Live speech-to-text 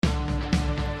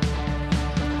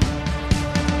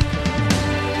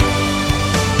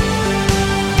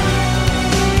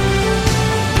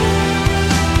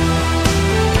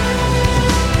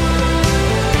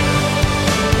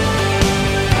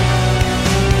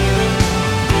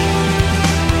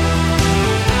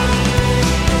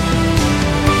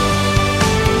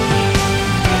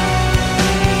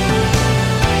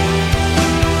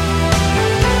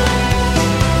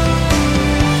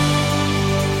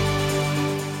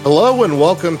Hello and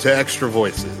welcome to Extra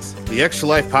Voices, the Extra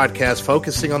Life podcast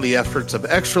focusing on the efforts of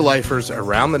extra lifers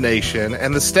around the nation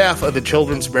and the staff of the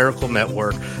Children's Miracle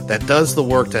Network that does the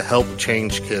work to help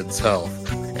change kids'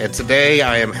 health. And today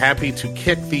I am happy to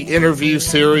kick the interview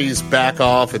series back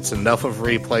off. It's enough of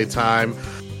replay time.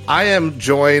 I am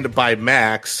joined by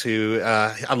Max, who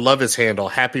I love his handle,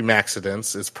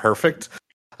 HappyMaxident. It's perfect.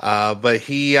 But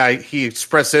he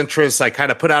expressed interest. I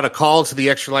kind of put out a call to the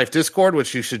Extra Life Discord,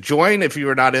 which you should join if you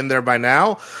are not in there by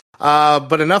now.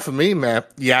 But enough of me,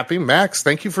 yapping. Max,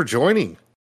 thank you for joining.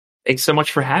 Thanks so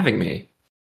much for having me.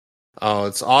 Oh,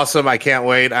 it's awesome. I can't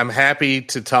wait. I'm happy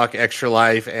to talk Extra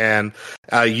Life. And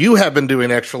you have been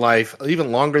doing Extra Life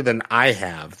even longer than I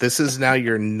have. This is now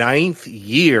your 9th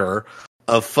year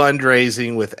of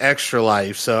fundraising with Extra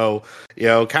Life. So,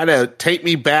 kind of take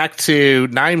me back to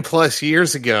 9+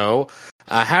 years ago.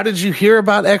 How did you hear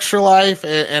about Extra Life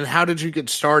and how did you get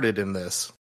started in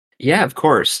this? Yeah, of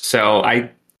course. So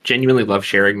I genuinely love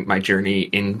sharing my journey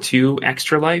into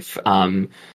Extra Life.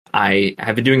 I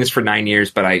have been doing this for 9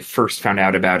 years, but I first found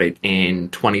out about it in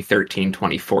 2013,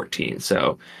 2014.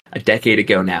 So a decade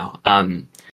ago now.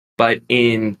 But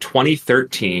in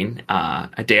 2013,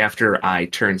 a day after I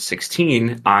turned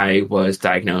 16, I was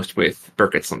diagnosed with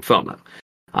Burkitt's lymphoma.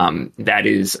 That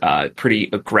is a pretty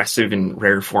aggressive and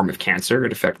rare form of cancer.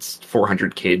 It affects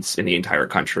 400 kids in the entire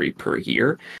country per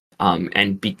year.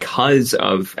 And because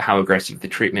of how aggressive the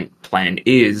treatment plan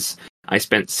is, I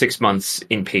spent 6 months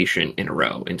inpatient in a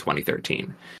row in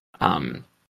 2013.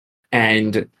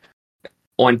 And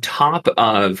on top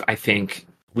of, I think,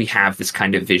 we have this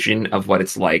kind of vision of what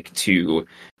it's like to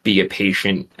be a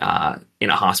patient in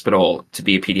a hospital, to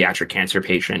be a pediatric cancer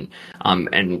patient.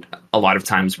 And a lot of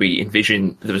times we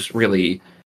envision those really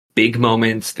big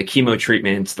moments, the chemo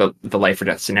treatments, the life or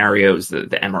death scenarios, the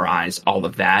MRIs, all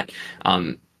of that.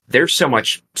 There's so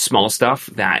much small stuff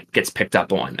that gets picked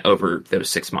up on over those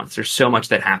 6 months. There's so much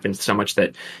that happens, so much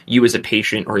that you as a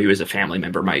patient or you as a family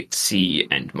member might see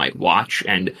and might watch.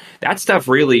 And that stuff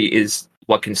really is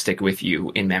what can stick with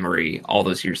you in memory all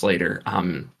those years later.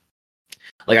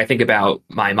 I think about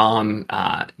my mom,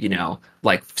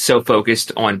 so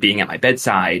focused on being at my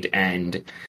bedside and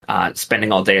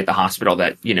spending all day at the hospital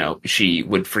that, she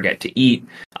would forget to eat.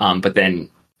 But then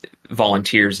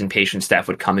volunteers and patient staff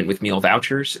would come in with meal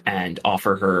vouchers and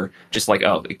offer her just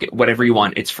whatever you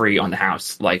want, it's free on the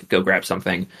house, go grab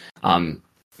something.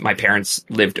 My parents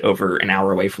lived over an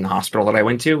hour away from the hospital that I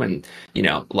went to. And,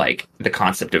 the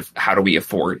concept of how do we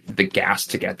afford the gas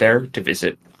to get there to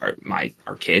visit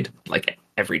our kid,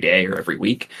 every day or every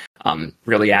week,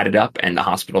 really added up. And the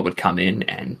hospital would come in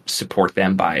and support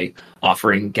them by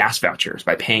offering gas vouchers,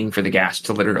 by paying for the gas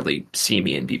to literally see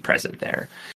me and be present there.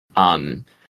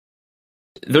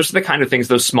 Those are the kind of things,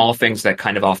 those small things that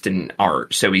kind of often are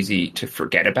so easy to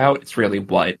forget about. It's really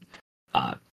what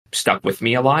stuck with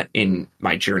me a lot in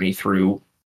my journey through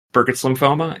Burkitt's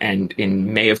lymphoma. And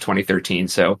in May of 2013,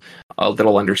 so a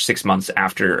little under 6 months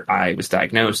after I was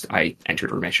diagnosed, I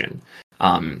entered remission.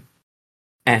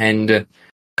 And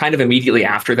kind of immediately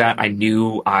after that, I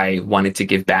knew I wanted to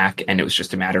give back, and it was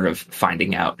just a matter of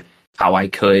finding out how I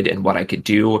could and what I could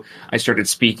do. I started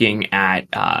speaking at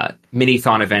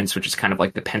mini-thon events, which is kind of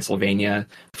like the Pennsylvania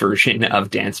version of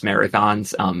dance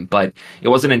marathons. But it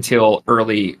wasn't until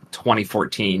early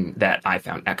 2014 that I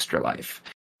found Extra Life.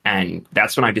 And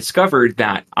that's when I discovered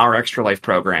that our Extra Life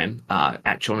program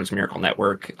at Children's Miracle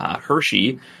Network,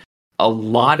 Hershey, a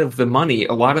lot of the money,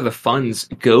 a lot of the funds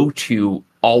go to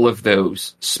all of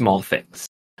those small things.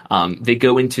 They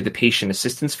go into the Patient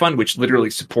Assistance Fund, which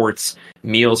literally supports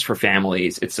meals for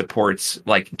families. It supports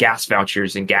gas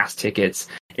vouchers and gas tickets.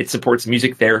 It supports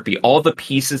music therapy, all the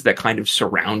pieces that kind of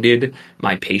surrounded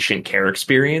my patient care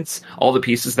experience, all the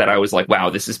pieces that I was like, wow,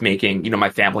 this is making, my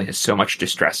family has so much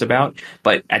distress about,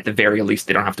 but at the very least,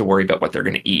 they don't have to worry about what they're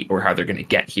going to eat or how they're going to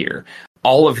get here.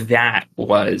 All of that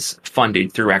was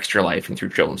funded through Extra Life and through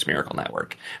Children's Miracle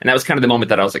Network. And that was kind of the moment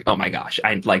that I was like, oh my gosh,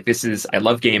 I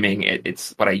love gaming.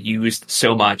 It's what I used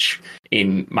so much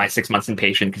in my 6 months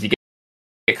inpatient, because you get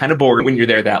kind of bored when you're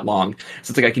there that long.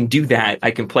 So it's I can do that. I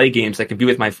can play games. I can be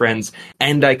with my friends,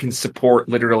 and I can support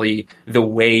literally the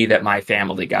way that my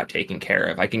family got taken care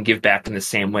of. I can give back in the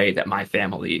same way that my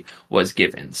family was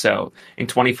given. So in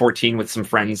 2014, with some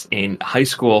friends in high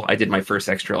school, I did my first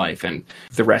Extra Life, and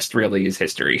the rest really is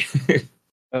history.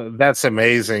 That's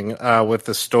amazing with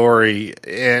the story,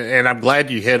 and I'm glad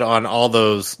you hit on all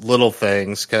those little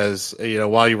things because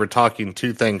while you were talking,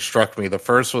 two things struck me. The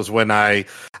first was when I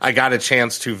got a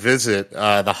chance to visit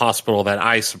the hospital that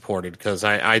I supported because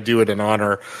I do it in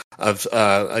honor of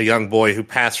a young boy who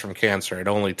passed from cancer at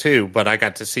only 2, but I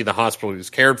got to see the hospital he was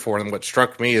cared for, and what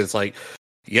struck me is like,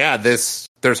 yeah, there's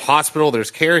hospital,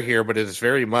 there's care here, but it is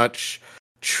very much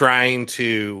trying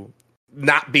to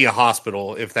not be a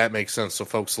hospital, if that makes sense to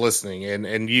folks listening.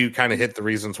 And you kind of hit the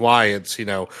reasons why. It's,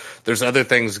 there's other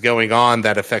things going on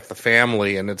that affect the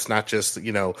family, and it's not just,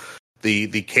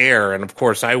 the care. And of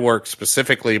course, I work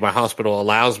specifically, my hospital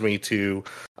allows me to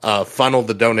funnel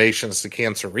the donations to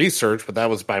cancer research, but that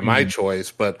was by my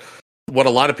choice. But what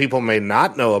a lot of people may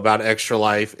not know about Extra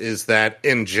Life is that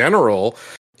in general,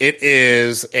 it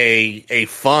is a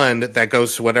fund that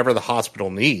goes to whatever the hospital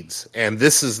needs. And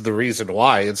this is the reason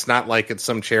why. It's not like it's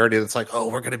some charity that's like, oh,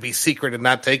 we're going to be secret and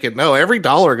not take it. No, every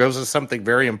dollar goes to something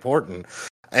very important.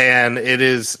 And it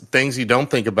is things you don't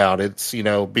think about. It's,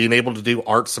 being able to do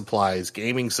art supplies,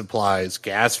 gaming supplies,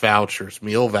 gas vouchers,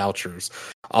 meal vouchers.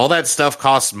 All that stuff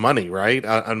costs money, right?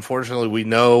 Unfortunately, we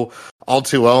know all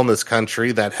too well in this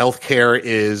country that healthcare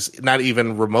is not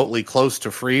even remotely close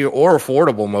to free or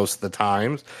affordable most of the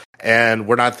times. And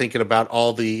we're not thinking about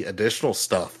all the additional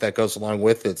stuff that goes along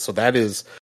with it. So that is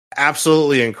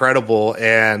absolutely incredible.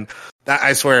 And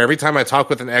I swear, every time I talk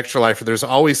with an Extra Lifer, there's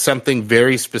always something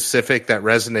very specific that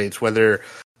resonates, whether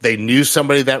they knew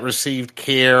somebody that received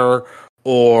care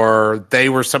or they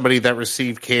were somebody that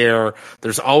received care.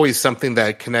 There's always something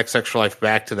that connects Extra Life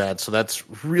back to that. So that's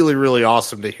really, really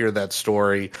awesome to hear that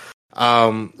story.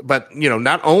 But,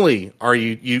 not only are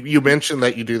you mentioned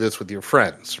that you do this with your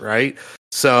friends, right?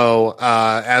 So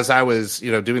as I was,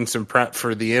 doing some prep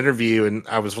for the interview and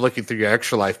I was looking through your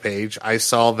Extra Life page, I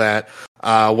saw that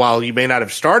while you may not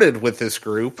have started with this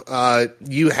group,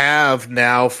 you have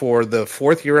now for the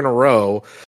 4th year in a row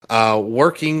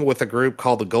working with a group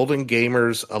called the Golden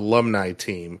Gamers Alumni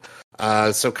Team.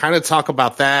 So kind of talk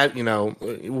about that,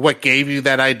 what gave you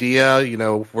that idea?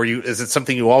 Is it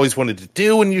something you always wanted to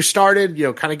do when you started?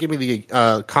 Kind of give me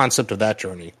the concept of that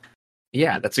journey.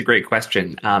 Yeah, that's a great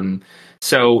question.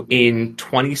 So in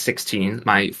 2016,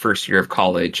 my first year of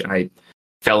college, I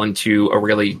fell into a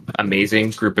really amazing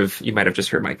group of, you might have just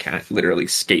heard my cat literally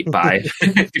skate by.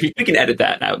 We can edit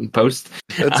that out in post.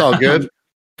 It's all good.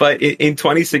 But in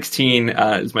 2016,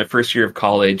 it was my first year of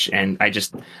college, and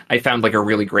I found like a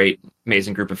really great,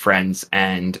 amazing group of friends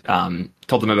and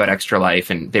told them about Extra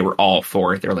Life, and they were all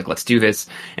for it. They were like, let's do this.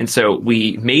 And so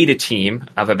we made a team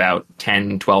of about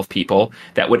 10, 12 people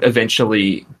that would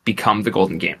eventually become the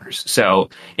Golden Gamers. So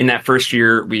in that first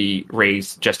year, we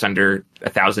raised just under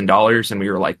 $1,000, and we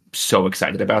were like so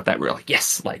excited about that. We were like,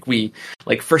 yes, like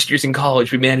first years in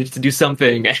college, we managed to do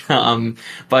something.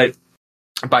 But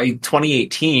by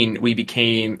 2018, we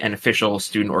became an official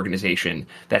student organization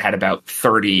that had about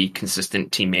 30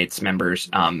 consistent teammates, members,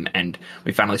 and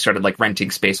we finally started like renting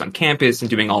space on campus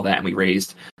and doing all that, and we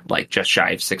raised like just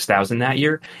shy of $6,000 that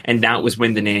year. And that was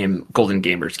when the name Golden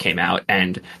Gamers came out,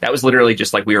 and that was literally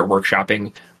just like we were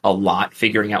workshopping a lot,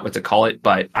 figuring out what to call it.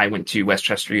 But I went to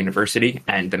Westchester University,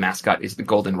 and the mascot is the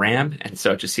Golden Ram, and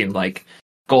so it just seemed like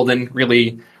golden,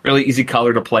 really, really easy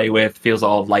color to play with, feels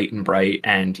all light and bright,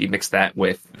 and you mix that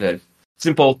with the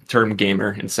simple term gamer,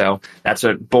 and so that's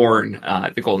what born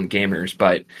the Golden Gamers.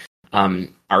 But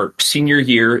our senior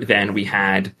year, then we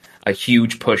had a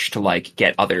huge push to like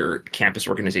get other campus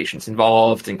organizations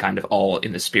involved and kind of all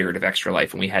in the spirit of Extra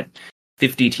Life, and we had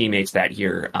 50 teammates that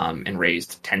year and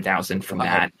raised $10,000 from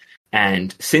that.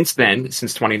 And since then,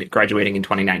 since graduating in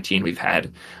 2019, we've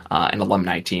had an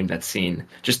alumni team that's seen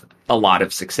just a lot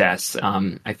of success.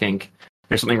 I think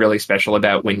there's something really special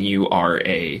about when you are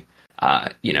a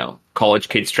college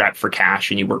kid strapped for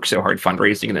cash and you work so hard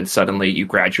fundraising, and then suddenly you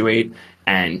graduate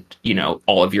and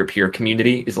all of your peer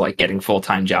community is like getting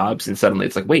full-time jobs, and suddenly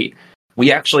it's like, wait,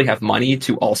 we actually have money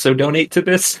to also donate to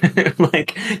this.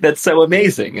 Like, that's so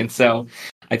amazing. And so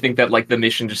I think that like the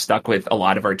mission just stuck with a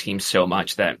lot of our teams so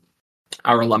much that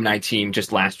our alumni team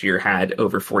just last year had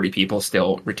over 40 people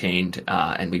still retained,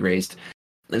 and we raised,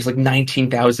 there's like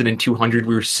 19,200.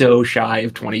 We were so shy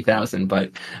of 20,000,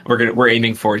 but we're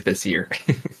aiming for it this year.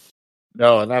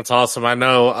 No, and that's awesome. I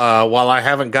know while I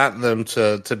haven't gotten them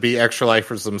to be Extra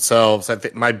Lifers themselves, I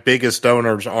think my biggest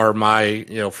donors are my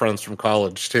friends from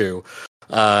college too.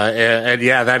 And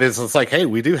yeah, it's like, hey,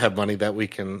 we do have money that we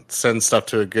can send stuff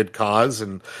to a good cause,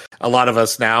 and a lot of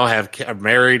us now are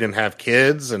married and have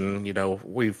kids, and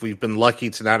we've been lucky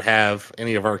to not have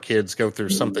any of our kids go through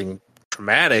something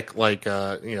traumatic like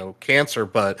cancer,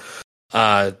 but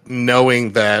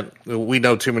knowing that we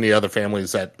know too many other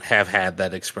families that have had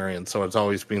that experience. So it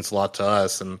always means a lot to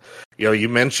us. And, you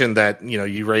mentioned that,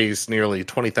 you raised nearly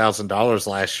 $20,000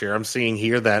 last year. I'm seeing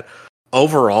here that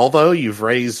overall, though, you've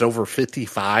raised over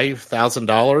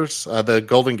 $55,000. The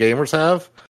Golden Gamers have.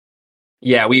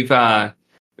 Yeah, we've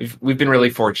been really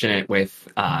fortunate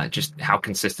with just how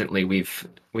consistently we've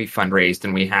fundraised,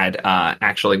 and we had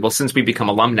since we become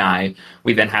alumni,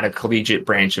 we then had a collegiate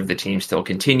branch of the team still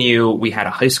continue. We had a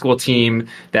high school team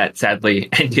that sadly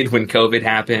ended when COVID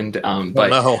happened, but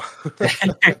no.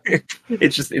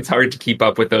 it's hard to keep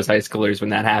up with those high schoolers when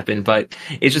that happened. But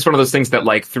it's just one of those things that,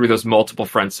 like, through those multiple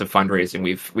fronts of fundraising,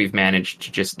 we've managed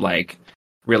to just like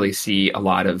really see a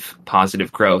lot of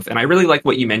positive growth. And I really like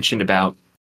what you mentioned about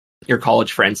your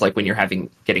college friends, like when you're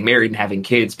getting married and having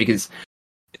kids, because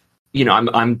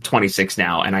I'm 26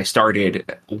 now, and I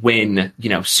started when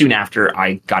soon after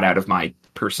I got out of my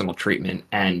personal treatment.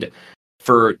 And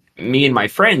for me and my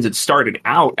friends, it started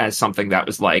out as something that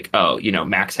was like, oh,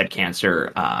 Max had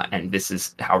cancer, and this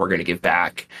is how we're going to give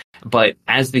back. But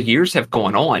as the years have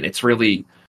gone on, it's really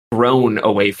grown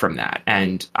away from that.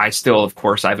 And I still, of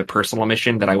course, I have a personal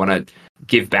mission that I want to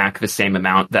give back the same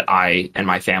amount that I and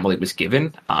my family was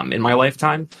given in my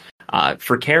lifetime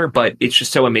for care. But it's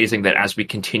just so amazing that as we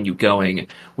continue going,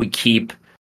 we keep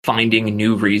finding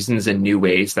new reasons and new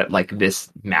ways that, like, this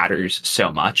matters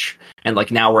so much. And like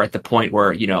now we're at the point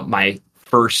where, my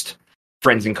first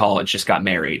friends in college just got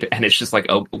married, and it's just like,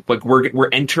 oh, like we're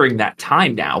entering that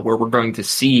time now where we're going to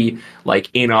see, like,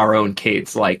 in our own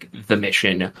kids, like, the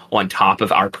mission on top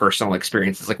of our personal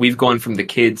experiences. Like, we've gone from the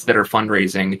kids that are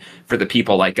fundraising for the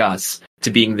people like us to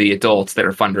being the adults that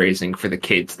are fundraising for the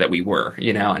kids that we were,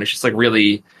 and it's just like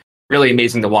really, really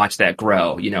amazing to watch that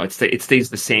grow. It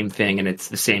stays the same thing, and it's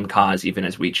the same cause even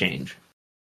as we change.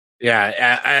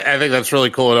 Yeah, I think that's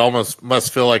really cool. It almost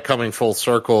must feel like coming full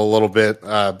circle a little bit,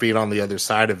 being on the other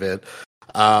side of it.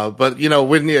 But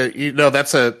when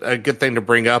that's a good thing to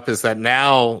bring up, is that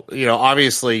now,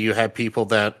 obviously you have people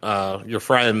that, your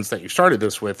friends that you started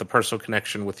this with, a personal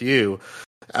connection with you.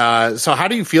 So how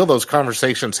do you feel those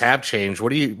conversations have changed?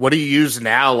 What do you use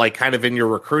now, like, kind of in your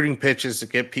recruiting pitches to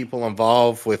get people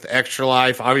involved with Extra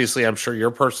Life? Obviously, I'm sure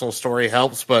your personal story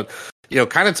helps, but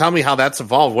kind of tell me how that's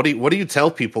evolved. What do you tell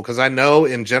people? Because I know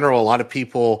in general, a lot of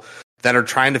people that are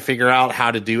trying to figure out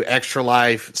how to do Extra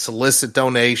Life, solicit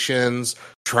donations,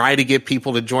 try to get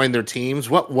people to join their teams.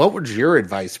 What would your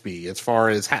advice be as far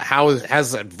as how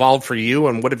has it evolved for you,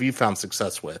 and what have you found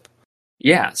success with?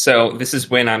 Yeah, so this is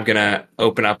when I'm going to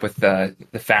open up with the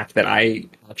fact that I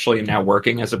actually am now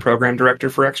working as a program director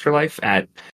for Extra Life at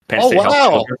Penn State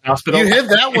Health Hospital. You hit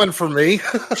that one for me.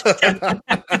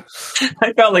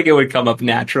 I felt like it would come up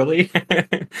naturally.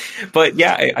 But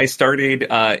yeah, I started,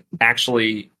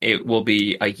 actually, it will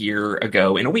be a year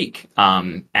ago in a week.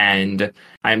 And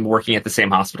I'm working at the same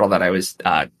hospital that I was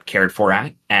cared for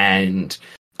at. And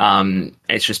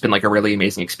it's just been like a really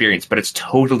amazing experience, but it's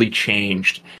totally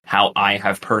changed how I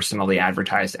have personally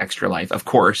advertised Extra Life. Of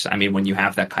course, I mean, when you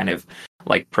have that kind of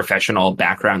like professional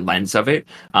background lens of it.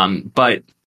 But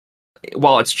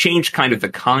while it's changed kind of the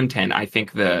content, I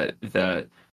think the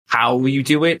how you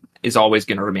do it is always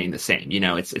going to remain the same.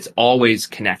 It's always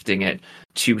connecting it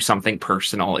to something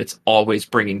personal. It's always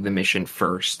bringing the mission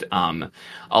first. A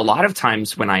lot of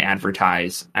times when I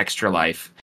advertise Extra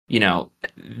Life,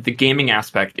 the gaming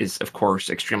aspect is, of course,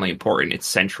 extremely important. It's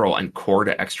central and core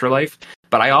to Extra Life.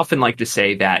 But I often like to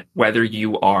say that whether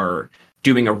you are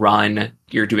doing a run,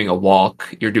 you're doing a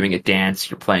walk, you're doing a dance,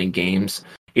 you're playing games,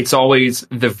 it's always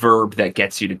the verb that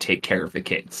gets you to take care of the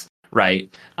kids, right?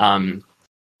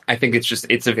 I think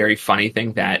it's a very funny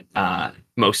thing that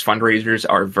most fundraisers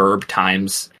are verb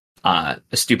times a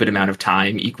stupid amount of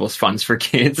time equals funds for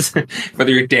kids.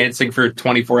 Whether you're dancing for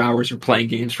 24 hours or playing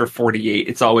games for 48,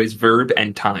 it's always verb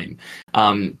and time.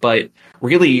 But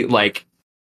really, like,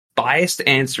 biased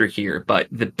answer here, but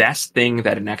the best thing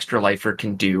that an Extra Lifer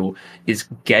can do is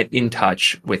get in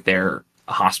touch with their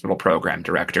hospital program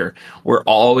director. We're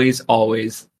always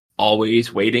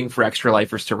waiting for Extra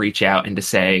Lifers to reach out and to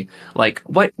say, like,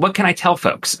 what can I tell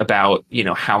folks about,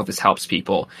 how this helps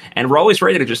people? And we're always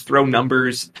ready to just throw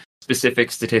numbers,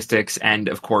 specific statistics, and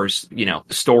of course,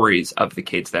 stories of the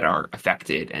kids that are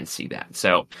affected and see that.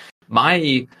 So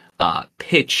my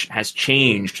pitch has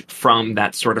changed from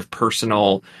that sort of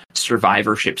personal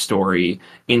survivorship story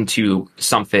into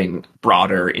something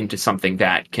broader, into something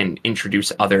that can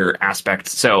introduce other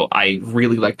aspects. So I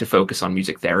really like to focus on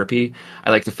music therapy.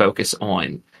 I like to focus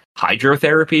on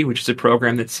hydrotherapy, which is a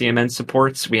program that CMN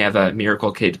supports. We have a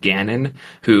miracle kid, Gannon,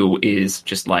 who is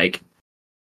just like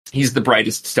he's the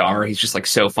brightest star. He's just like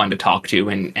so fun to talk to,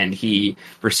 and he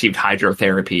received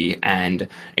hydrotherapy, and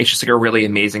it's just like a really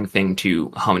amazing thing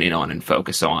to hone in on and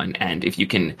focus on. And if you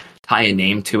can tie a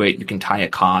name to it, you can tie a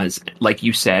cause. Like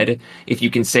you said, if you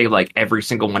can say like every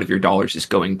single one of your dollars is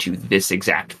going to this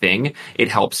exact thing, it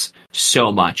helps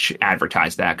so much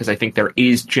advertise that, because I think there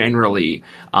is generally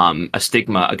a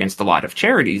stigma against a lot of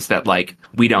charities that like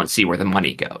we don't see where the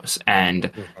money goes,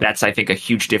 and that's, I think, a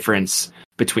huge difference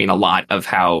between a lot of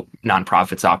how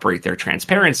nonprofits operate their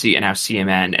transparency and how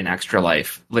CMN and Extra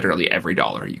Life, literally every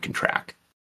dollar you can track.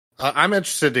 I'm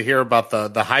interested to hear about the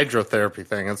hydrotherapy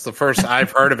thing. It's the first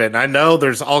I've heard of it. And I know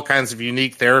there's all kinds of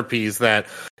unique therapies that,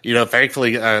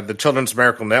 thankfully, the Children's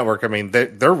Miracle Network, I mean,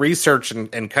 they're research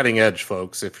and cutting edge,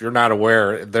 folks. If you're not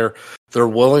aware, they're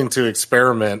willing to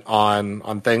experiment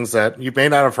on things that you may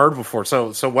not have heard before.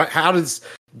 So how does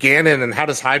Gannon and how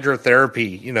does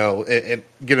hydrotherapy, it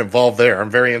get involved there? I'm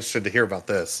very interested to hear about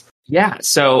this. Yeah,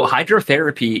 so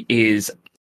hydrotherapy is,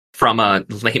 from a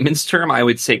layman's term, I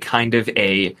would say kind of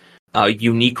a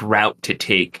unique route to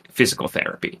take physical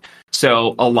therapy.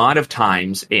 So a lot of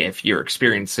times, if you're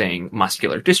experiencing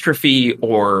muscular dystrophy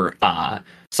or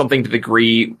something to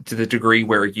the degree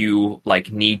where you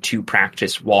like need to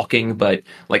practice walking, but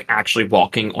like actually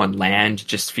walking on land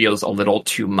just feels a little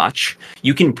too much,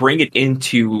 you can bring it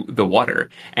into the water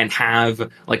and have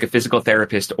like a physical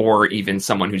therapist or even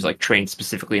someone who's like trained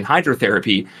specifically in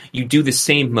hydrotherapy. You do the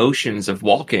same motions of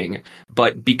walking,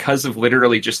 but because of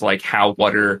literally just like how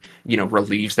water,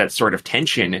 relieves that sort of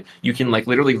tension, you can like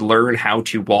literally learn how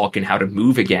to walk and how to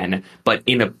move again, but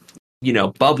in a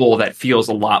bubble that feels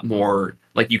a lot more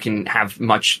like you can have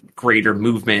much greater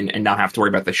movement and not have to worry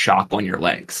about the shock on your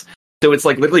legs. So it's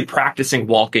like literally practicing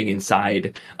walking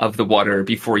inside of the water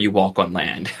before you walk on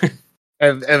land.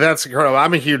 and that's incredible.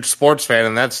 I'm a huge sports fan,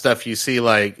 and that stuff you see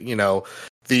like,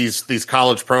 these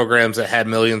college programs that had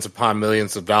millions upon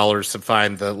millions of dollars to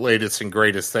find the latest and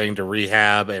greatest thing to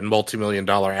rehab and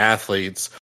multi-million-dollar athletes.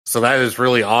 So that is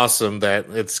really awesome that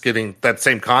it's getting that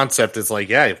same concept. Is like,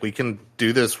 yeah, if we can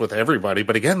do this with everybody.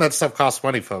 But again, that stuff costs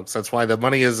money, folks. That's why the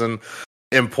money isn't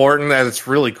important. And it's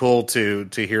really cool to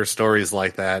hear stories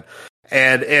like that.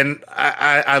 And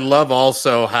I love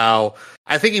also how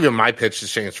I think even my pitch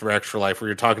has changed for Extra Life, where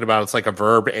you're talking about it's like a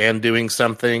verb and doing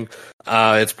something.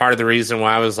 It's part of the reason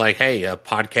why I was like, hey, a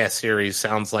podcast series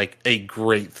sounds like a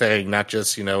great thing, not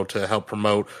just, to help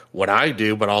promote what I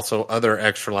do, but also other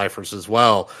Extra Lifers as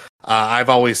well. I've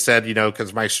always said,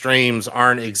 because my streams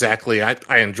aren't exactly,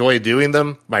 I enjoy doing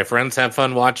them. My friends have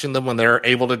fun watching them when they're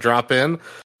able to drop in,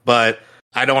 but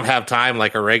I don't have time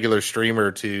like a regular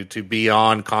streamer to be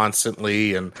on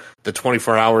constantly, and the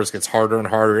 24 hours gets harder and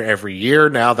harder every year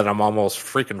now that I'm almost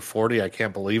freaking 40. I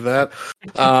can't believe that.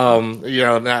 Now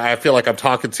I feel like I'm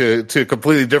talking to a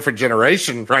completely different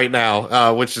generation right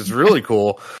now, which is really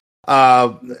cool.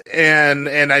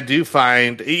 And I do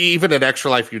find even at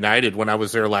Extra Life United, when I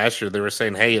was there last year, they were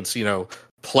saying, hey, it's,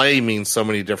 play means so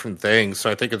many different things. So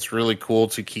I think it's really cool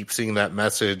to keep seeing that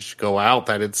message go out,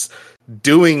 that it's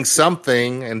doing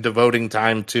something and devoting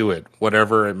time to it,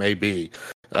 whatever it may be.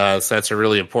 So that's a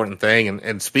really important thing.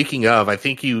 And speaking of, I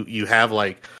think you have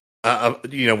like, when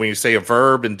you say a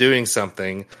verb and doing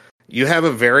something, you have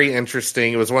a very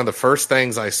interesting, it was one of the first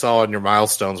things I saw in your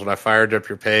milestones when I fired up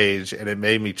your page, and it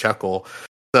made me chuckle.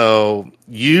 So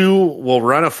you will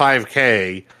run a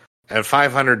 5K at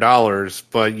 $500,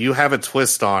 but you have a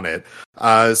twist on it.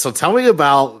 So tell me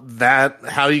about that,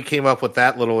 how you came up with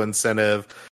that little incentive,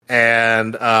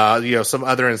 and some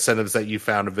other incentives that you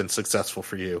found have been successful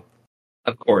for you.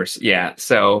 Of course, yeah.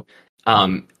 So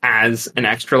as an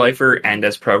Extra Lifer and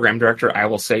as program director, I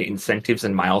will say incentives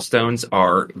and milestones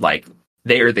are like,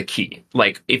 they are the key.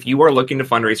 Like, if you are looking to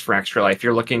fundraise for Extra Life,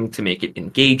 you're looking to make it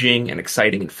engaging and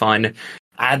exciting and fun,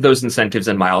 add those incentives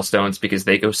and milestones, because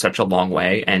they go such a long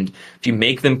way. And if you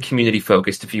make them community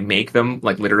focused, if you make them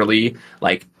like literally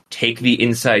like take the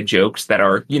inside jokes that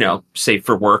are, safe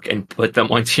for work and put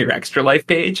them onto your Extra Life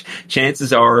page,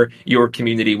 chances are your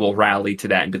community will rally to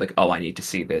that and be like, oh, I need to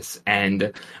see this.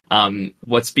 And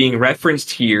what's being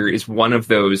referenced here is one of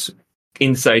those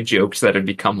inside jokes that have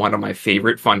become one of my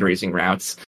favorite fundraising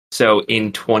routes. So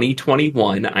in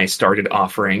 2021, I started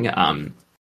offering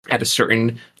at a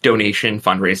certain donation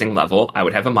fundraising level, I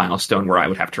would have a milestone where I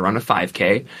would have to run a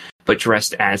 5K, but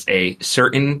dressed as a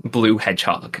certain blue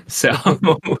hedgehog. So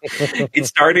it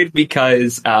started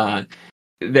because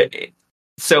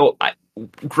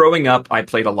growing up, I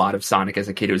played a lot of Sonic as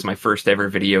a kid. It was my first ever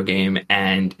video game,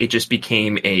 and it just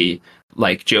became a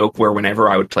like joke where whenever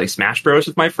I would play Smash Bros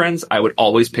with my friends, I would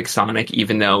always pick Sonic,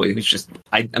 even though it was just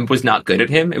I was not good at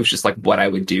him. It was just like what I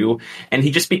would do, and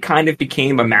he just kind of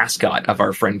became a mascot of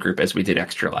our friend group as we did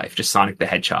Extra Life, just Sonic the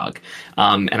Hedgehog.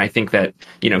 And I think that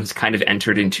he's kind of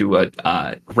entered into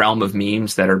a realm of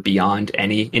memes that are beyond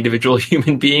any individual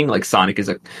human being. Like Sonic is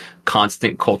a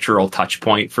constant cultural touch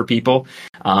point for people,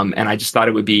 and I just thought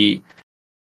it would be.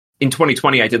 In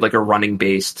 2020, I did like a running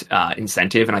based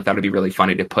incentive, and I thought it'd be really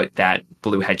funny to put that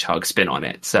blue hedgehog spin on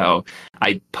it. So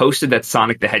I posted that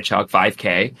Sonic the Hedgehog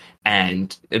 5K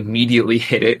and immediately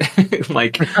hit it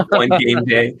like on game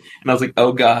day. And I was like,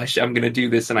 oh gosh, I'm going to do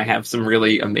this. And I have some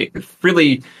really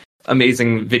amazing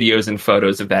videos and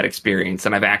photos of that experience.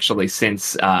 And I've actually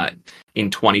since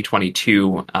in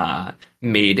 2022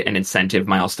 made an incentive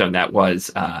milestone that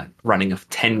was running a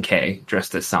 10K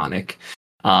dressed as Sonic.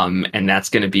 And that's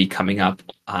going to be coming up.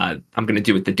 I'm going to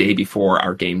do it the day before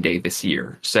our game day this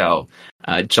year. So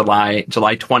July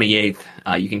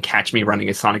 28th, you can catch me running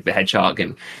as Sonic the Hedgehog.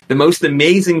 And the most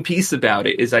amazing piece about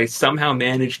it is I somehow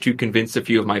managed to convince a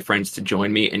few of my friends to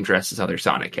join me and dress as other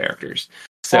Sonic characters.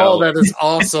 So, that is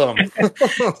awesome.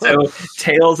 So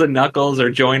Tails and Knuckles are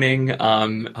joining,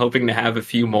 hoping to have a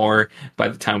few more by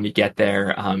the time we get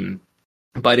there.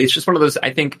 But it's just one of those,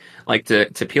 I think, like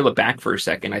to peel it back for a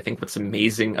second, I think what's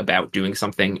amazing about doing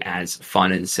something as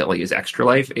fun and silly as Extra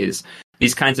Life is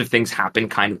these kinds of things happen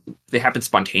they happen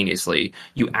spontaneously.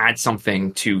 You add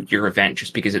something to your event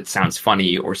just because it sounds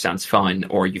funny or sounds fun,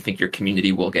 or you think your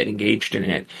community will get engaged in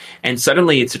it. And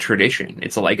suddenly it's a tradition,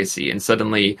 it's a legacy, and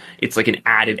suddenly it's like an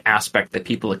added aspect that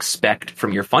people expect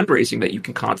from your fundraising that you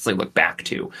can constantly look back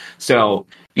to. So,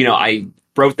 I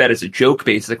wrote that as a joke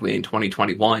basically in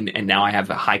 2021, and now I have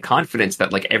a high confidence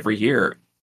that like every year,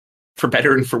 for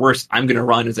better and for worse, I'm going to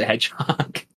run as a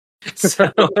hedgehog. So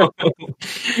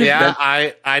yeah,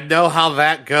 I know how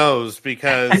that goes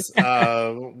because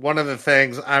one of the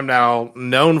things I'm now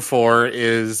known for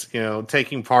is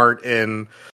taking part in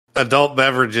adult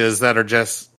beverages that are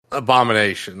just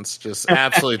abominations, just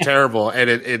absolutely terrible. And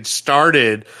it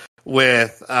started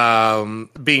with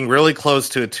being really close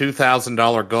to a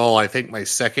 $2,000 goal, I think my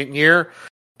second year.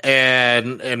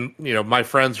 And my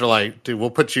friends were like, dude,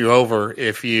 we'll put you over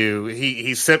if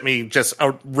he sent me just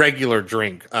a regular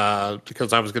drink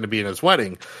because I was going to be in his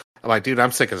wedding. I'm like, dude,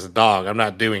 I'm sick as a dog. I'm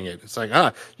not doing it. It's like,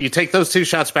 you take those 2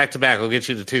 shots back to back, we'll get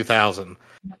you to 2,000.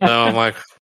 So I'm like,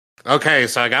 okay.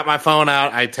 So I got my phone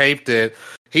out. I taped it.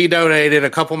 He donated. A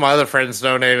couple of my other friends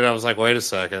donated. I was like, wait a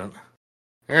second.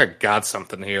 I got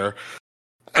something here.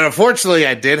 And unfortunately,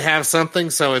 I did have something,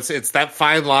 so it's that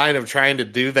fine line of trying to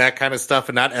do that kind of stuff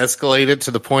and not escalate it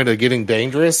to the point of getting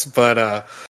dangerous. But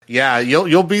yeah,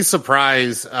 you'll be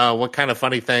surprised what kind of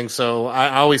funny things. So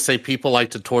I always say people like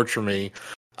to torture me,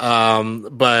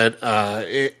 but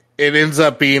it ends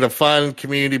up being a fun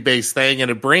community-based thing,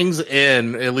 and it brings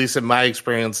in, at least in my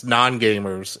experience,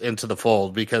 non-gamers into the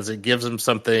fold because it gives them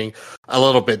something a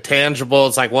little bit tangible.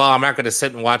 It's like, well, I'm not going to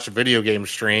sit and watch a video game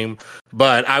stream,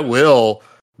 but I will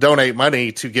donate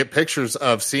money to get pictures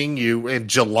of seeing you in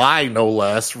July, no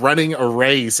less, running a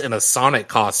race in a Sonic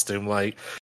costume. Like,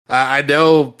 I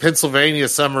know Pennsylvania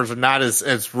summers are not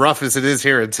as rough as it is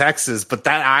here in Texas, but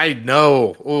that I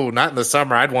know, not in the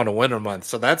summer. I'd want a winter month.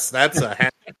 So that's a happy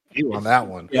view on that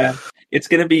one. Yeah, it's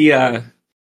going to be,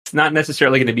 it's not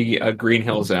necessarily going to be a Green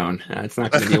Hill Zone. It's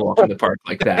not going to be a walk in the park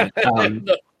like that.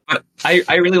 But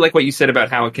I really like what you said about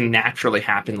how it can naturally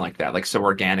happen like that, like so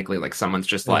organically, like someone's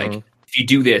just like, if you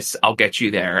do this, I'll get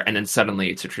you there. And then suddenly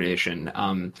it's a tradition.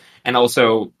 And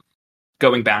also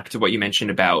going back to what you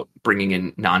mentioned about bringing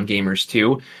in non-gamers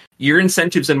too, your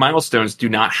incentives and milestones do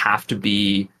not have to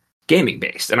be gaming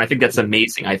based. And I think that's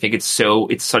amazing. I think it's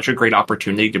such a great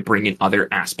opportunity to bring in other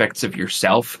aspects of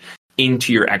yourself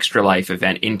into your Extra Life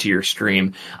event, into your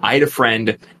stream. I had a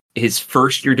friend, his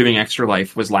first year doing Extra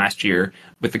Life was last year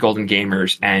with the Golden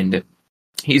Gamers, and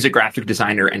he's a graphic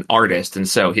designer and artist. And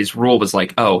so his rule was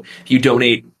like, if you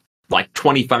donate like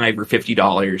 $25 or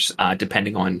 $50,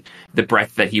 depending on the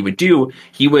breadth that he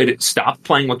would stop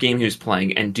playing what game he was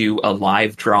playing and do a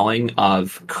live drawing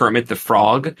of Kermit the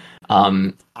Frog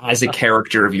as a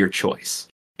character of your choice.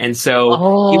 And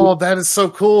so that is so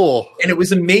cool. And it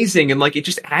was amazing. And like, it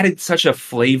just added such a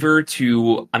flavor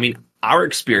to, our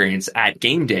experience at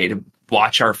game day to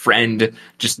watch our friend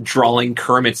just drawing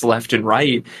Kermits left and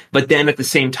right. But then at the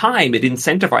same time, it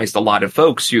incentivized a lot of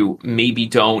folks who maybe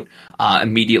don't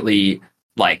immediately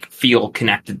like feel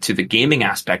connected to the gaming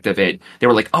aspect of it, they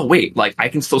were like, oh wait, like I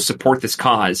can still support this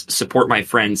cause, support my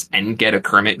friends, and get a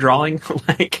Kermit drawing.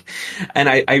 Like, and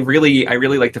I really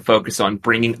like to focus on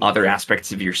bringing other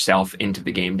aspects of yourself into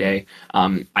the game day.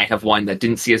 I have one that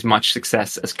didn't see as much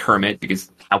success as Kermit, because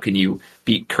how can you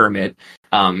beat Kermit?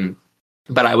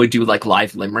 But I would do like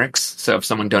live limericks. So if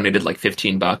someone donated like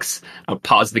 $15, I would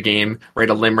pause the game,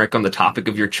 write a limerick on the topic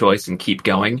of your choice, and keep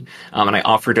going. And I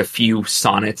offered a few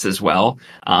sonnets as well.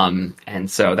 And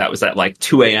so that was at like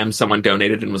 2 a.m. Someone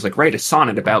donated and was like, write a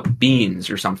sonnet about beans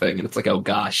or something. And it's like, oh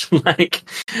gosh, like,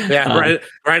 yeah,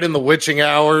 right in the witching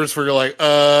hours where you're like,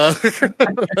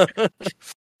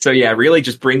 So yeah, really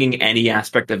just bringing any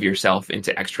aspect of yourself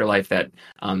into Extra Life that,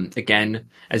 again,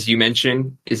 as you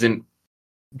mentioned,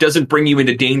 doesn't bring you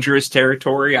into dangerous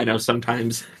territory. I know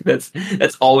sometimes that's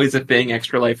always a thing.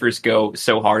 Extra lifers go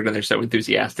so hard and they're so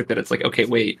enthusiastic that it's like, okay,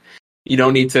 wait, you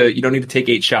don't need to take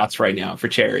 8 shots right now for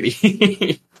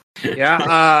charity. Yeah,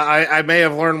 I may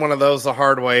have learned one of those the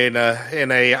hard way.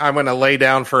 I'm going to lay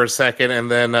down for a second, and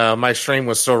then my stream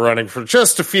was still running for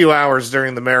just a few hours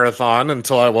during the marathon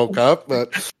until I woke up.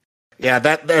 But yeah,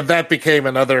 that became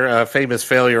another famous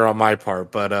failure on my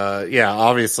part. But yeah,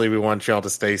 obviously we want y'all to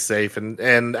stay safe,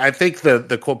 and I think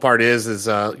the cool part is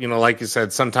like you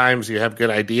said, sometimes you have good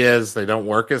ideas, they don't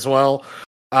work as well,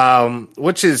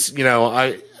 which is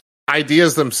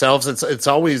ideas themselves. It's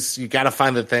always, you got to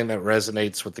find the thing that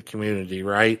resonates with the community,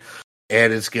 right?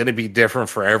 And it's going to be different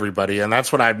for everybody, and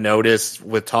that's what I've noticed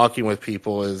with talking with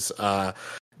people is.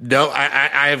 No,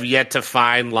 I have yet to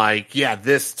find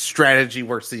this strategy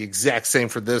works the exact same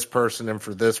for this person and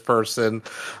for this person.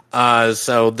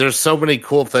 So there's so many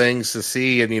cool things to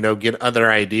see and, get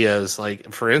other ideas.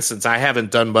 Like, for instance, I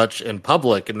haven't done much in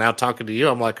public, and now talking to you,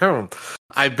 I'm like,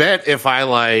 I bet if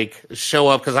I show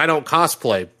up, because I don't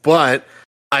cosplay, but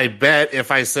I bet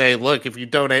if I say, look, if you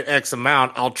donate X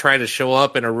amount, I'll try to show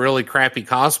up in a really crappy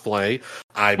cosplay,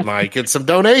 I might get some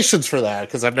donations for that,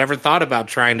 because I've never thought about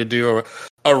trying to do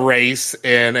a race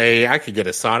in I could get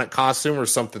a Sonic costume or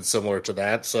something similar to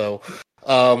that. So,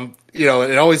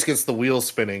 it always gets the wheels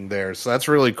spinning there. So that's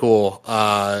really cool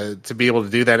to be able to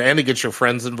do that, and to get your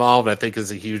friends involved, I think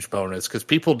is a huge bonus, because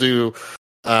people do.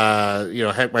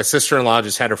 Heck, my sister-in-law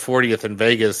just had her 40th in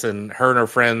Vegas, and her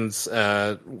friends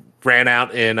ran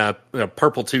out in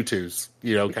purple tutus,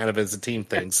 kind of as a team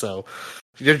thing. So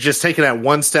you're just taking that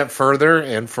one step further,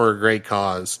 and for a great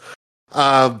cause.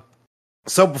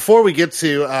 So before we get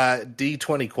to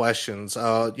D20 questions,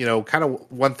 kind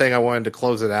of one thing I wanted to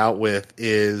close it out with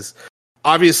is,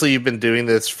 obviously you've been doing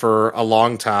this for a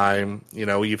long time.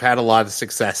 You've had a lot of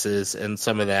successes and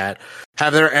some of that.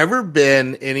 Have there ever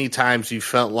been any times you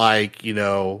felt like,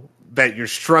 that you're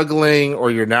struggling or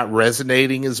you're not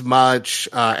resonating as much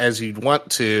as you'd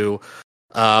want to?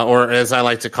 Or as I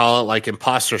like to call it, like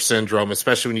imposter syndrome,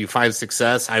 especially when you find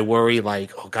success, I worry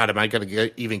oh God, am I going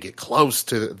to even get close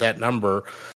to that number?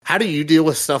 How do you deal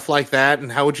with stuff like that?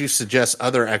 And how would you suggest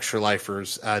other extra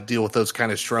lifers deal with those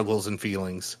kind of struggles and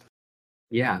feelings?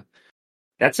 Yeah,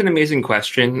 that's an amazing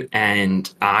question.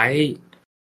 And I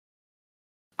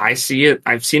see it.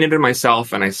 I've seen it in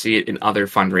myself, and I see it in other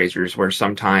fundraisers where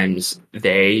sometimes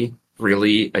they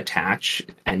really attach,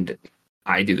 and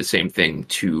I do the same thing,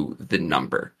 to the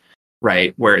number,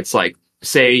 right? Where it's like,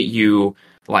 say you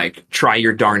try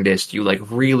your darndest, you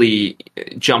really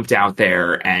jumped out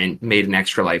there and made an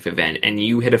Extra Life event, and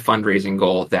you hit a fundraising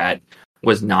goal that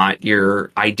was not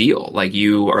your ideal.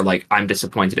 You are I'm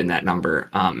disappointed in that number.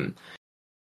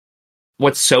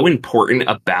 What's so important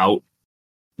about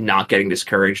not getting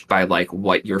discouraged by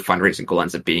what your fundraising goal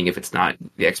ends up being, if it's not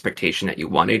the expectation that you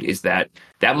wanted, is that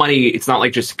money, it's not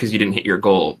just because you didn't hit your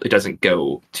goal, it doesn't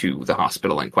go to the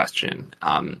hospital in question.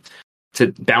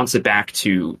 To bounce it back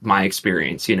to my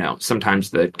experience,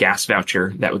 sometimes the gas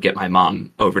voucher that would get my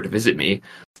mom over to visit me,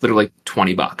 literally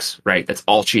 $20, right? That's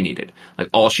all she needed.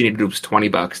 All she needed was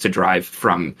 $20 to drive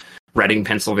from Reading,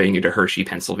 Pennsylvania to Hershey,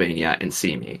 Pennsylvania, and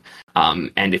see me.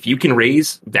 And if you can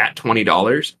raise that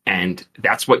 $20 and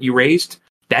that's what you raised,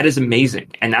 that is amazing.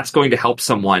 And that's going to help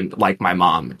someone like my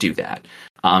mom do that.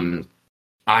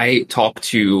 I talk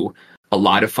to a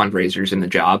lot of fundraisers in the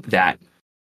job that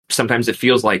sometimes it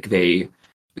feels like they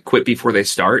quit before they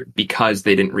start because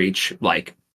they didn't reach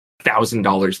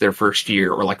 $1,000 their first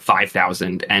year, or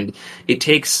 $5,000. And it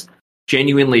takes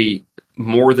genuinely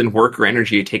more than work or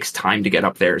energy. It takes time to get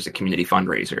up there as a community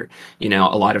fundraiser.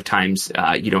 A lot of times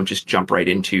you don't just jump right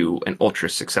into an ultra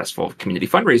successful community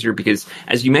fundraiser, because,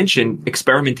 as you mentioned,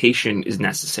 experimentation is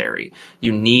necessary.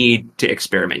 You need to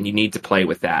experiment. You need to play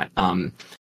with that.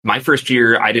 my first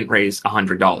year, I didn't raise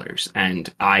 $100,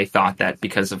 and I thought that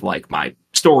because of like my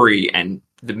story and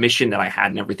the mission that I had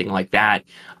and everything like that,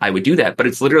 I would do that. But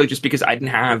it's literally just because I didn't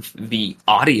have the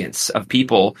audience of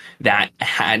people that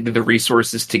had the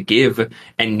resources to give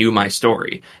and knew my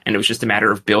story. And it was just a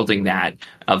matter of building that,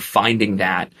 of finding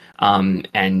that,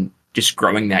 and just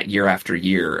growing that year after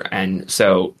year. And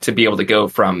so to be able to go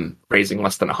from raising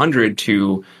less than 100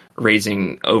 to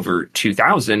raising over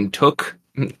 2,000 took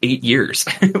 8 years.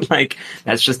 Like,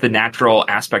 that's just the natural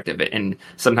aspect of it. And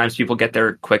sometimes people get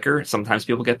there quicker. Sometimes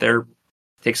people get there,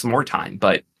 take some more time.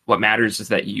 But what matters is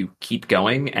that you keep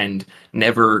going and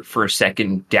never for a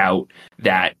second doubt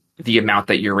that the amount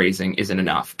that you're raising isn't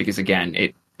enough. Because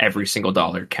again, every single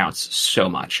dollar counts so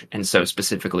much. And so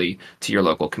specifically to your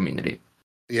local community.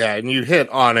 Yeah, and you hit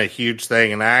on a huge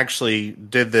thing, and I actually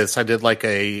did this. I did like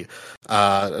a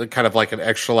kind of like an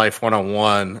Extra Life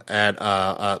 101 at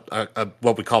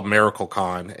what we call Miracle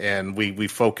Con, and we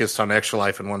focused on Extra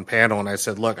Life in one panel, and I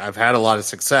said, look, I've had a lot of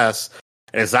success,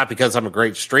 and it's not because I'm a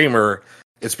great streamer,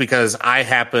 it's because I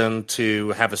happen to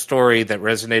have a story that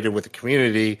resonated with the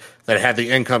community that had the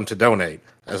income to donate.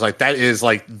 I was like, that is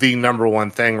like the number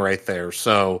one thing right there.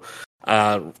 So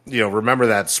remember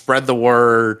that. Spread the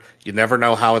word. You never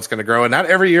know how it's going to grow, and not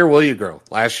every year will you grow.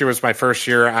 Last year was my first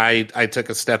year. I took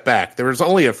a step back. There was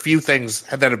only a few things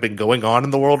that have been going on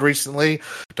in the world recently.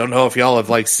 Don't know if y'all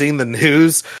have like seen the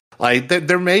news. Like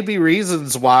there may be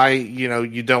reasons why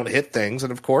you don't hit things,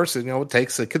 and of course it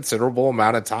takes a considerable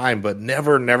amount of time. But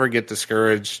never get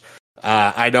discouraged.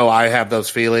 I know I have those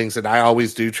feelings, and I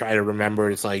always do try to remember.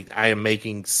 It's like I am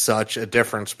making such a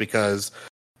difference because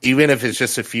even if it's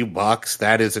just a few bucks,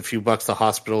 that is a few bucks the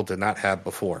hospital did not have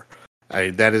before.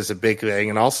 That is a big thing.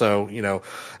 And also,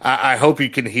 I hope you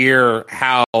can hear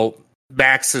how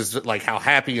Max is, like, how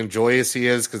happy and joyous he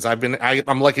is, because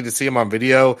I'm lucky to see him on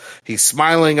video. He's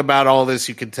smiling about all this.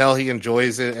 You can tell he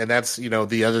enjoys it. And that's,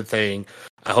 the other thing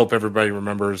I hope everybody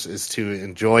remembers is to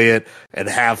enjoy it and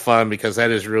have fun, because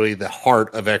that is really the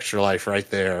heart of Extra Life right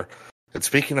there. And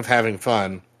speaking of having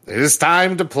fun, it is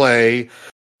time to play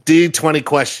D20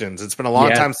 questions. It's been a long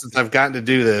time since I've gotten to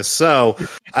do this. So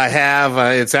I have,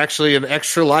 it's actually an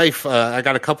Extra Life. I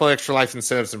got a couple Extra Life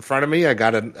incentives in front of me. I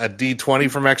got a D20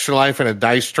 from Extra Life and a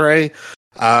dice tray.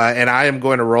 And I am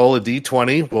going to roll a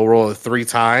D20. We'll roll it 3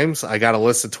 times. I got a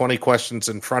list of 20 questions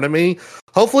in front of me.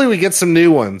 Hopefully we get some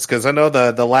new ones, because I know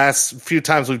the last few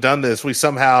times we've done this, we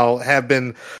somehow have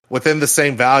been within the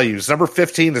same values. Number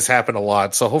 15 has happened a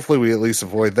lot. So hopefully we at least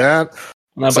avoid that.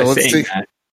 Not so by let's saying see. That.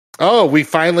 Oh, we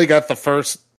finally got the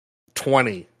first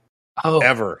 20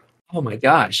 ever. Oh my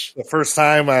gosh. The first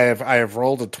time I have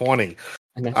rolled a 20.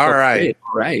 All right.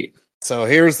 All right. So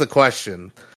here's the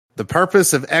question. The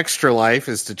purpose of Extra Life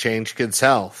is to change kids'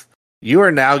 health. You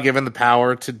are now given the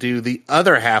power to do the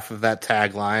other half of that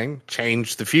tagline,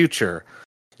 change the future.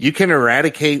 You can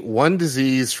eradicate one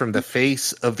disease from the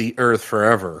face of the earth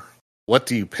forever. What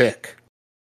do you pick?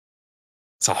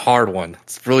 It's a hard one.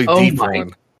 It's a really deep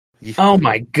one. Oh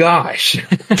my gosh.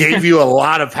 Gave you a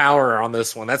lot of power on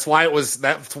this one. That's why it was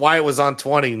on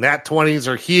 20. Nat 20s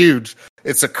are huge.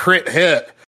 It's a crit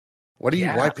hit. What are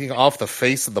you wiping off the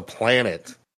face of the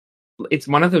planet? It's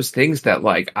one of those things that,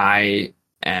 like, I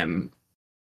am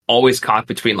always caught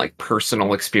between, like,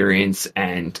 personal experience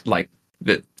and, like,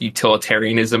 the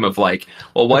utilitarianism of, like,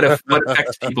 well, what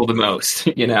affects people the most,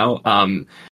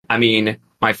 I mean,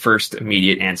 my first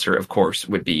immediate answer, of course,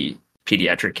 would be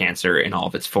pediatric cancer in all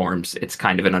of its forms. It's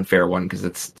kind of an unfair one because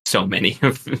it's so many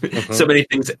so many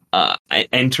things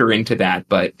enter into that,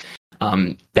 but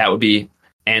that would be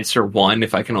answer 1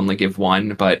 if I can only give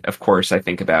one. But of course I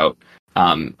think about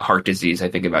heart disease, I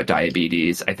think about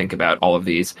diabetes, I think about all of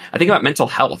these, I think about mental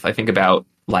health, I think about,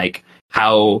 like,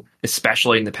 how,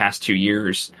 especially in the past 2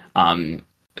 years,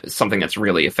 something that's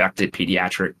really affected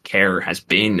pediatric care has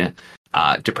been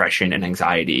depression and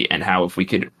anxiety, and how if we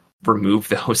could remove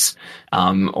those,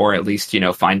 or at least,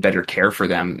 find better care for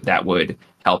them, that would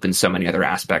help in so many other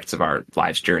aspects of our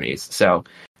lives' journeys. So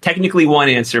technically one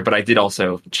answer, but I did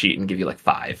also cheat and give you like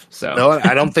 5. So no,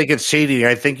 I don't think it's cheating.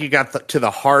 I think you got to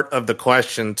the heart of the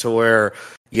question, to where,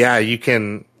 you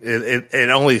can, it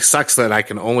only sucks that I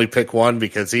can only pick one,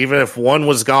 because even if one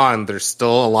was gone, there's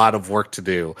still a lot of work to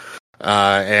do.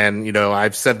 And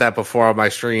I've said that before on my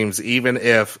streams, even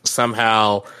if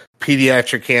somehow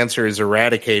pediatric cancer is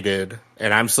eradicated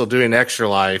and I'm still doing Extra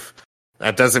Life,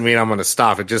 that doesn't mean I'm going to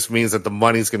stop. It just means that the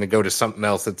money's going to go to something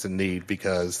else that's in need,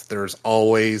 because there's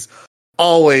always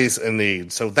a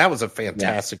need. So that was a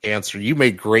fantastic answer. You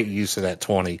made great use of that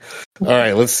 20. All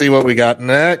right, let's see what we got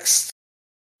next.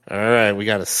 All right, we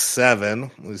got a 7.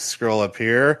 Let's scroll up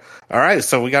here. All right,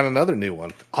 so we got another new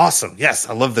one. Awesome. Yes,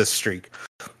 I love this streak.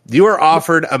 You are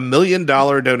offered $1 million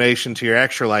donation to your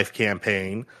Extra Life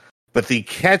campaign, but the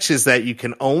catch is that you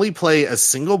can only play a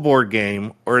single board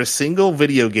game or a single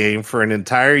video game for an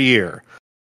entire year.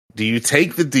 Do you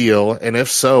take the deal? And if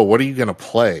so, what are you going to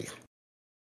play?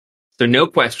 So no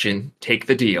question, take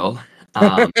the deal.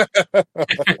 I'll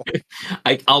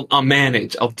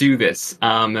manage. I'll do this.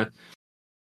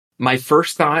 My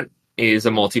first thought is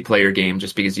a multiplayer game,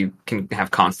 just because you can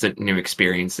have constant new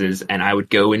experiences, and I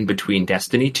would go in between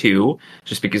Destiny 2,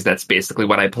 just because that's basically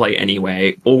what I play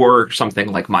anyway, or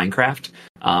something like Minecraft,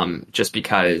 just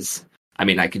because, I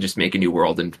mean, I could just make a new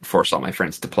world and force all my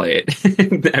friends to play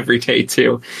it every day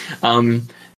too.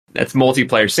 That's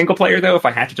multiplayer. Single player, though, if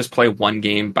I had to just play one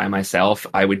game by myself,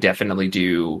 I would definitely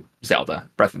do Zelda,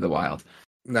 Breath of the Wild.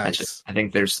 Nice. I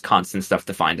think there's constant stuff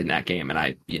to find in that game,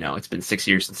 and it's been 6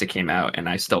 years since it came out, and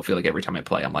I still feel like every time I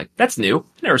play, I'm like, that's new.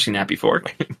 I've never seen that before.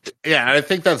 Yeah, I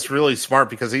think that's really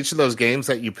smart, because each of those games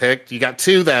that you picked, you got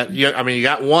two that you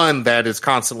got one that is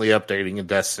constantly updating in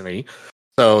Destiny.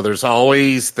 So there's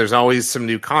always some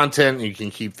new content, and you can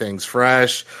keep things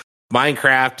fresh.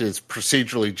 Minecraft is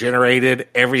procedurally generated.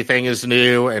 Everything is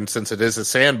new, and since it is a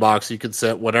sandbox, you can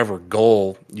set whatever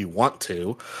goal you want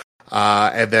to.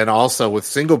 And then also with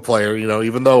single player,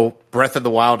 even though Breath of the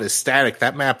Wild is static,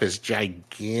 that map is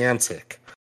gigantic.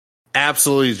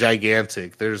 Absolutely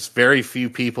gigantic. There's very few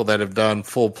people that have done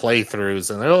full playthroughs,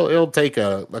 and it'll take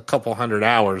a couple 100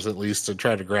 hours at least to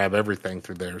try to grab everything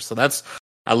through there. So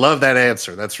I love that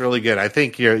answer. That's really good. I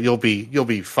think you'll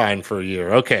be fine for a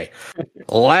year. Okay.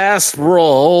 Last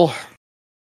roll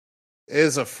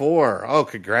is a 4. Oh,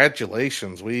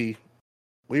 congratulations. We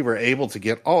were able to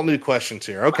get all new questions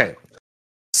here. Okay.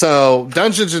 So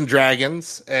Dungeons and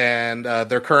Dragons and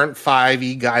their current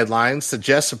 5e guidelines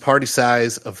suggest a party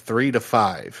size of 3 to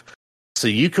 5. So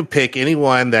you could pick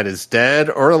anyone that is dead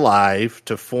or alive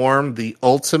to form the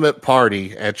ultimate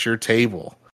party at your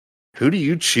table. Who do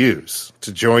you choose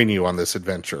to join you on this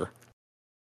adventure?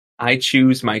 I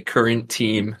choose my current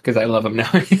team because I love them now.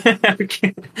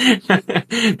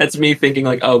 That's me thinking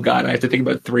like, oh God, I have to think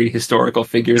about 3 historical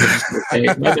figures.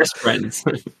 My best friends.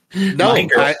 No,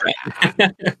 I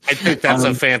think that's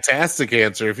a fantastic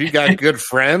answer. If you got good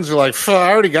friends, you're like,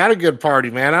 I already got a good party,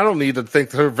 man. I don't need to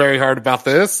think very hard about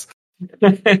this.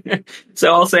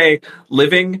 So I'll say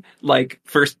living, like,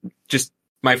 first, just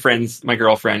my friends, my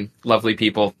girlfriend, lovely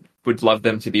people. Would love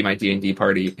them to be my D&D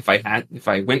party. If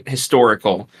I went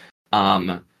historical,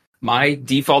 my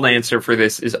default answer for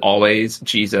this is always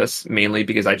Jesus, mainly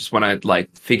because I just want to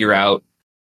figure out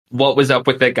what was up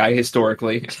with that guy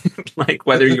historically, like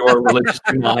whether you're religious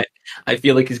or not. I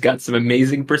feel like he's got some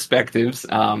amazing perspectives,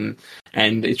 and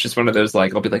it's just one of those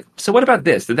I'll be like, so what about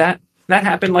this? Did that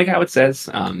happen like how it says?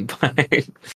 But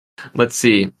let's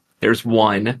see. There's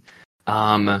one.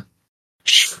 Oh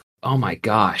my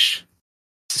gosh.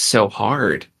 So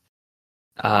hard.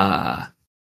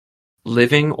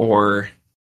 Living or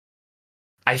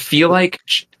I feel like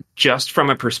just from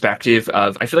a perspective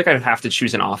of I feel like I'd have to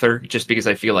choose an author just because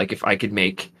I feel like if I could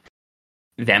make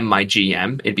them my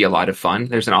GM, it'd be a lot of fun.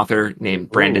 There's an author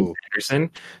named Brandon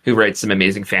Sanderson who writes some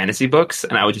amazing fantasy books,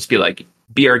 and I would just be like,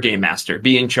 be our game master,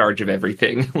 be in charge of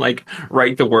everything,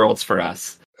 write the worlds for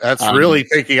us. That's really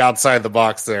thinking outside the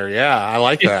box there. Yeah, I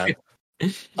like that.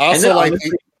 Also,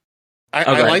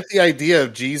 I like the idea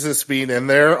of Jesus being in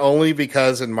there only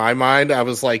because in my mind, I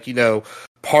was like,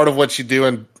 part of what you do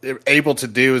and able to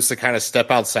do is to kind of step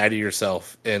outside of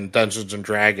yourself in Dungeons and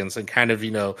Dragons and kind of,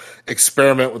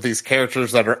 experiment with these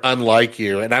characters that are unlike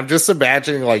you. And I'm just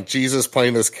imagining Jesus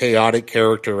playing this chaotic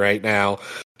character right now,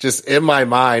 just in my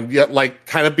mind, yet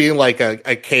kind of being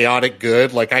a chaotic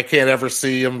good. I can't ever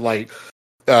see him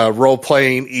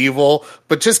role-playing evil,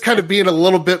 but just kind of being a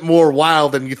little bit more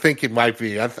wild than you think it might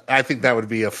be. I think that would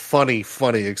be a funny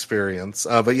experience.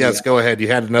 But yes, Go ahead. You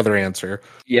had another answer.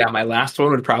 Yeah, my last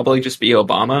one would probably just be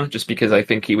Obama, just because I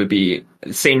think he would be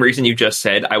the same reason you just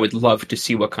said. I would love to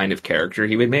see what kind of character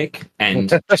he would make, and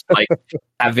just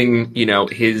having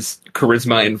his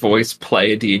charisma and voice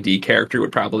play a D&D character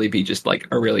would probably be just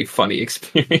a really funny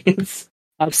experience.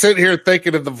 I'm sitting here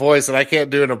thinking of the voice, and I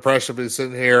can't do an impression, but he's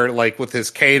sitting here with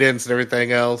his cadence and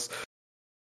everything else.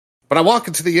 But I walk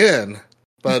into the inn.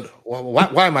 But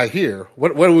why am I here?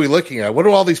 What are we looking at? What do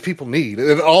all these people need?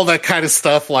 And all that kind of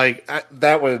stuff. I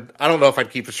don't know if I'd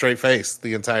keep a straight face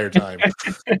the entire time.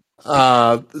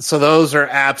 So those are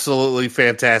absolutely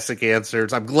fantastic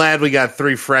answers. I'm glad we got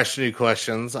 3 fresh new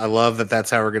questions. I love that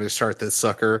that's how we're going to start this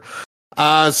sucker.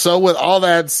 So with all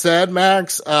that said,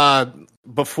 Max,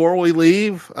 before we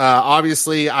leave,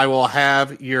 obviously I will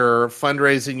have your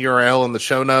fundraising URL in the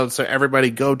show notes. So everybody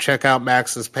go check out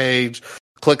Max's page.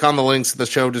 Click on the links in the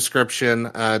show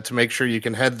description to make sure you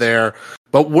can head there.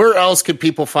 But where else can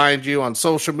people find you on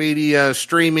social media,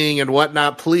 streaming, and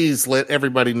whatnot? Please let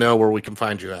everybody know where we can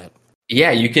find you at.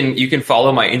 Yeah, you can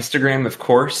follow my Instagram, of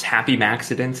course,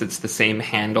 HappyMaxident. It's the same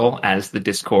handle as the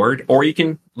Discord, or you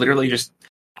can literally just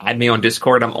add me on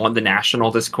Discord. I'm on the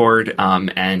national Discord,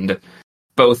 and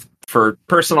both for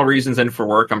personal reasons and for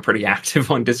work, I'm pretty active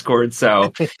on Discord.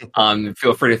 So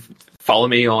feel free to follow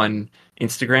me on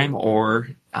Instagram or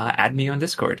add me on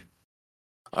Discord.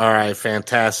 All right,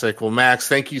 fantastic. Well, Max,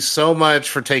 thank you so much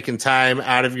for taking time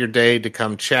out of your day to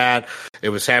come chat. It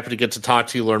was happy to get to talk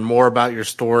to you, learn more about your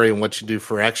story and what you do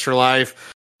for Extra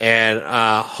Life. And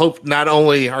hope not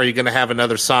only are you going to have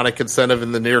another Sonic incentive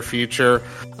in the near future,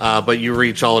 but you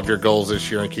reach all of your goals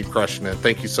this year and keep crushing it.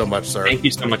 Thank you so much, sir. Thank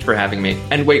you so much for having me.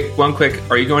 And wait, one quick,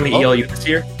 are you going to ELU this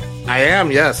year? I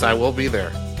am, yes. I will be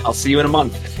there. I'll see you in a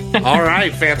month. All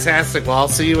right, fantastic. Well, I'll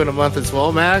see you in a month as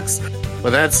well, Max.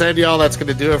 With that said, y'all, that's going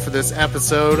to do it for this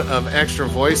episode of Extra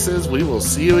Voices. We will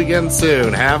see you again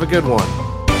soon. Have a good one.